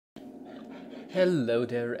Hello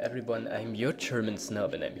there everyone, I'm your German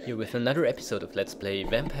snob and I'm here with another episode of Let's Play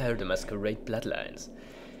Vampire the Masquerade Bloodlines.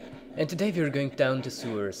 And today we're going down the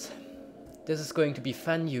sewers. This is going to be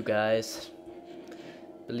fun, you guys.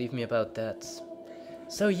 Believe me about that.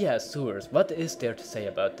 So yeah, sewers, what is there to say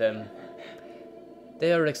about them?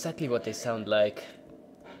 They are exactly what they sound like.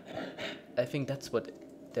 I think that's what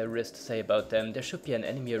there is to say about them. There should be an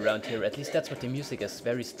enemy around here, at least that's what the music is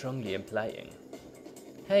very strongly implying.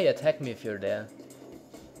 Hey, attack me if you're there.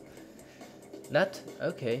 Not?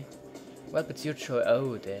 Okay. Well, it's your choice.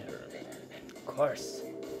 Oh, there. Of course.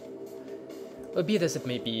 Well, be it as it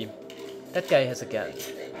may be, that guy has a gun.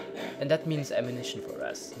 And that means ammunition for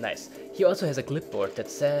us. Nice. He also has a clipboard that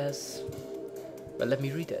says... Well, let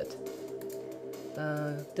me read it.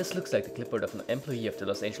 This looks like the clipboard of an employee of the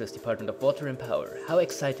Los Angeles Department of Water and Power. How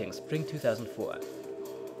exciting, spring 2004.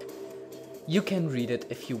 You can read it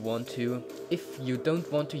if you want to. If you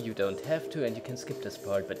don't want to, you don't have to, and you can skip this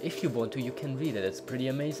part. But if you want to, you can read it. It's pretty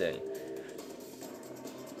amazing.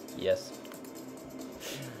 Yes.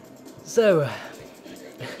 So,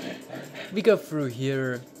 we go through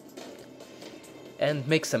here and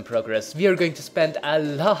make some progress. We are going to spend a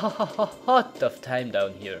lot of time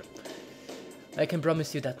down here. I can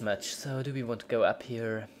promise you that much. So, do we want to go up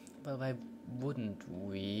here? Well, why wouldn't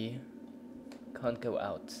we? Can't go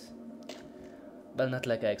out. Well, not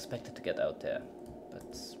like I expected to get out there, but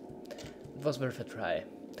it was worth a try.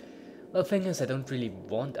 Well, thing is, I don't really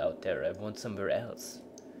want out there, I want somewhere else.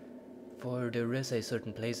 For there is a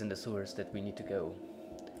certain place in the sewers that we need to go.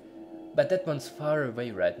 But that one's far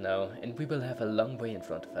away right now, and we will have a long way in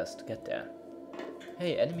front of us to get there.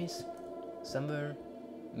 Hey, enemies? Somewhere?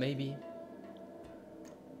 Maybe?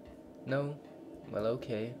 No? Well,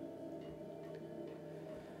 okay.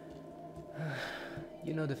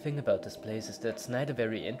 You know, the thing about this place is that it's neither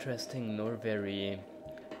very interesting nor very,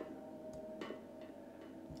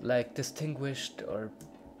 like, distinguished or,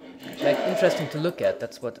 like, interesting to look at.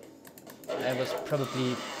 That's what I was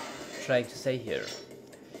probably trying to say here.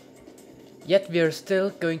 Yet we are still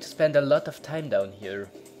going to spend a lot of time down here.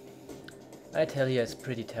 I tell you, it's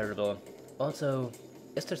pretty terrible. Also,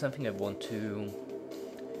 is there something I want to...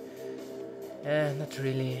 not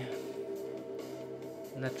really.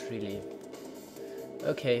 Not really.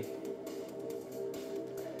 Okay,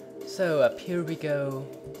 so up here we go.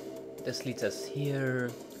 This leads us here.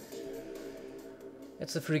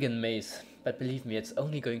 It's a friggin' maze, but believe me, it's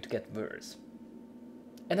only going to get worse.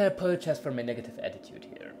 And I apologize for my negative attitude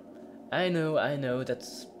here. I know,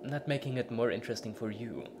 that's not making it more interesting for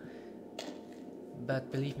you.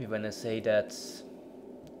 But believe me when I say that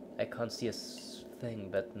I can't see a thing,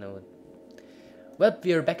 but no. Well,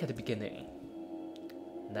 we are back at the beginning.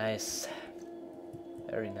 Nice.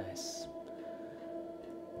 Very nice.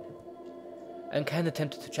 I'm kinda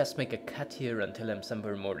tempted to just make a cut here until I'm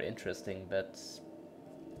somewhere more interesting, but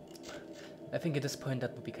I think at this point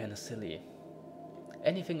that would be kinda silly.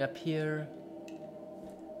 Anything up here?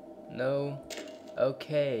 No?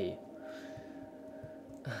 Okay.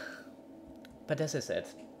 But as I said,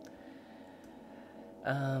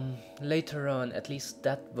 later on, at least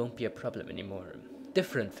that won't be a problem anymore.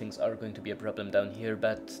 Different things are going to be a problem down here,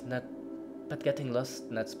 but getting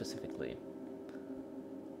lost, not specifically.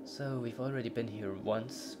 So we've already been here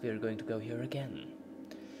once, we're going to go here again.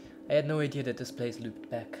 I had no idea that this place looped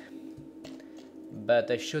back.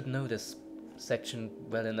 But I should know this section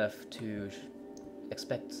well enough to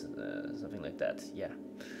expect something like that, yeah.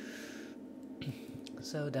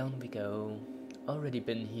 So down we go, already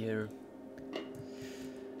been here.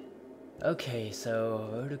 Okay, so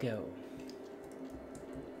where to go?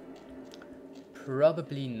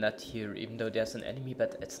 Probably not here, even though there's an enemy,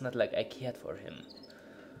 but it's not like I cared for him.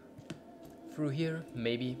 Through here,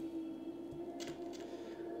 maybe.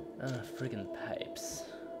 Ah, friggin' pipes.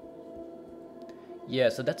 Yeah,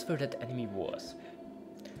 so that's where that enemy was.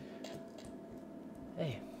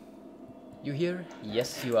 Hey, you here?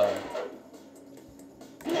 Yes, you are.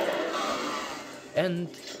 And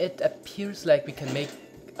it appears like we can make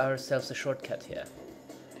ourselves a shortcut here.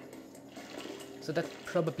 So that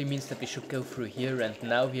probably means that we should go through here, and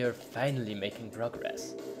now we are finally making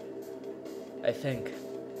progress. I think.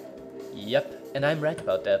 Yep, and I'm right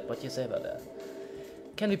about that. What do you say about that?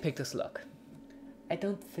 Can we pick this lock? I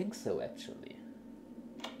don't think so, actually.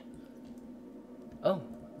 Oh,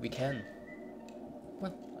 we can.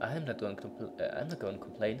 Well, I'm not going to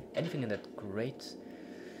complain. Anything in that great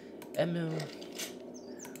ammo?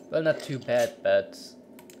 Well, not too bad, but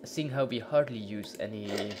seeing how we hardly use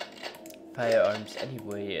any firearms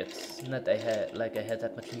anyway, it's not like I had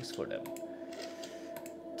that much use for them.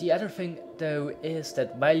 The other thing though is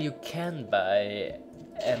that while you can buy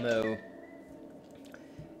ammo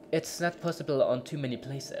it's not possible on too many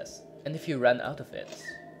places, and if you run out of it,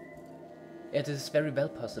 it is very well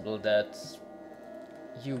possible that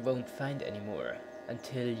you won't find any more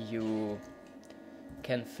until you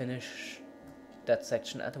can finish that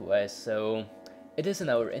section otherwise, so it is in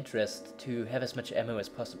our interest to have as much ammo as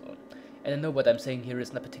possible. And I know what I'm saying here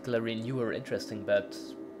is not particularly new or interesting, but,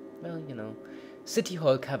 well, you know. City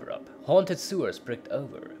Hall cover-up. Haunted sewers bricked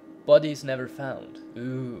over. Bodies never found.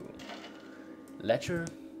 Ooh. Ledger?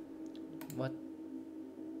 What?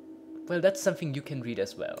 Well, that's something you can read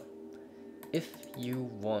as well, if you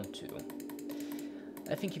want to.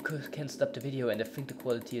 I think you can stop the video, and I think the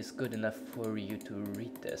quality is good enough for you to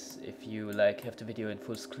read this, if you like have the video in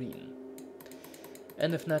full screen.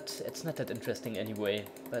 And if not, it's not that interesting anyway,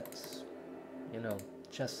 but, you know,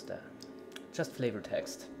 just flavor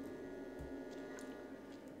text.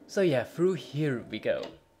 So yeah, through here we go.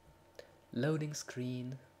 Loading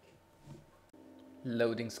screen.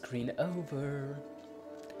 Loading screen over.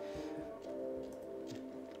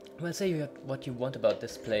 Well, say you have what you want about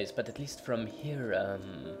this place, but at least from here,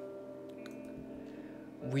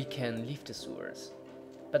 we can leave the sewers.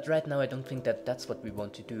 But right now I don't think that that's what we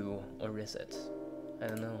want to do, or is it? I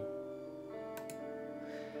don't know.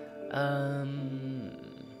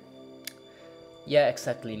 Yeah,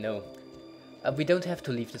 exactly, no. We don't have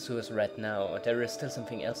to leave the sewers right now. There is still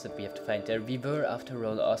something else that we have to find there. We were, after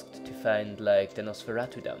all, asked to find, like, the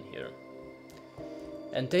Nosferatu down here.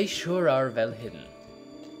 And they sure are well hidden.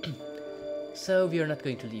 So we are not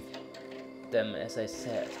going to leave them, as I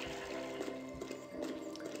said.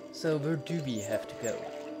 So where do we have to go?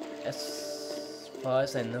 As far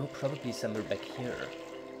as I know, probably somewhere back here.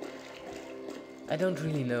 I don't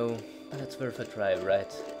really know, but it's worth a try,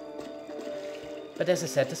 right? But as I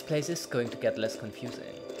said, this place is going to get less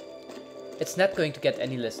confusing. It's not going to get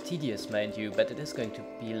any less tedious, mind you, but it is going to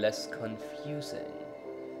be less confusing.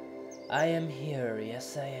 I am here,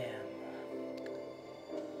 yes I am.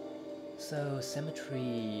 So,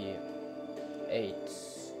 Cemetery 8.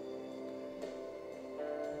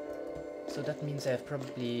 So that means I have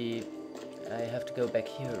to go back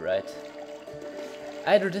here, right?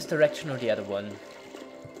 Either this direction or the other one.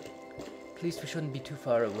 Please, we shouldn't be too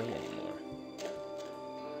far away anymore.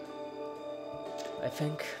 I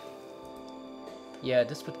think, yeah,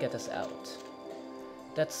 this would get us out.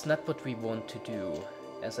 That's not what we want to do,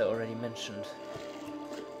 as I already mentioned.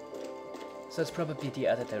 So it's probably the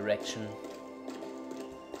other direction.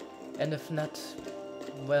 And if not,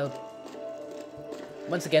 well,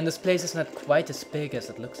 once again, this place is not quite as big as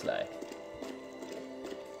it looks like.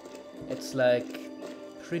 It's like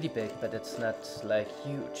pretty big, but it's not like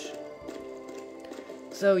huge.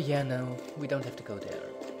 So yeah, no, we don't have to go there.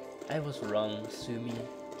 I was wrong, sue me.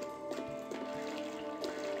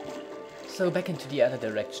 So back into the other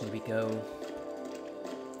direction we go.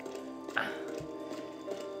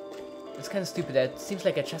 It's kind of stupid. It seems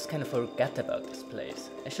like I just kind of forgot about this place.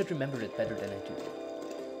 I should remember it better than I do.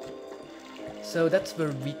 So that's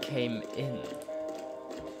where we came in.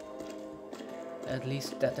 At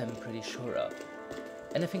least that I'm pretty sure of.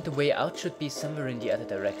 And I think the way out should be somewhere in the other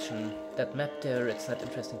direction. That map there, it's not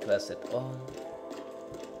interesting to us at all.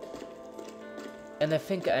 And I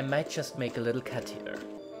think I might just make a little cut here.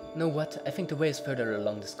 Know what? I think the way is further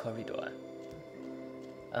along this corridor.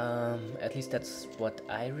 At least that's what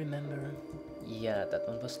I remember. Yeah, that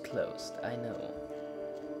one was closed, I know.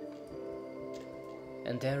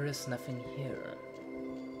 And there is nothing here.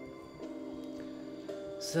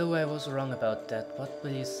 So I was wrong about that. What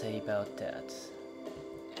will you say about that?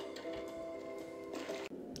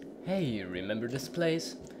 Hey, remember this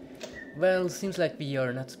place? Well, seems like we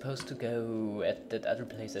are not supposed to go at that other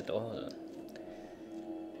place at all.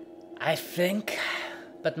 I think,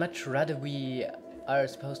 but much rather we are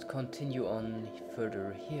supposed to continue on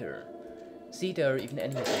further here. See, there are even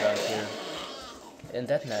enemies around here. Isn't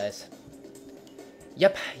that nice?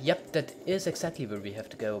 Yep, that is exactly where we have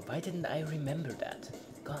to go. Why didn't I remember that?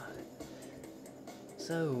 God.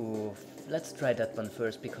 So, let's try that one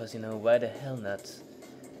first, because, you know, why the hell not?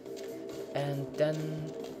 And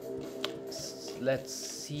then let's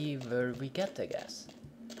see where we get, I guess.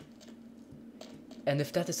 And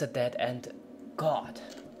if that is a dead end, God,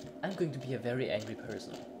 I'm going to be a very angry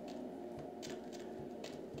person.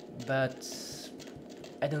 But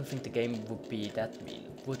I don't think the game would be that mean,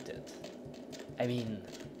 would it? I mean,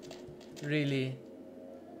 really?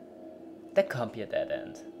 That can't be a dead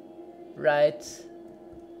end, right?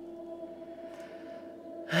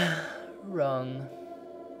 Wrong.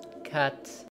 Cut.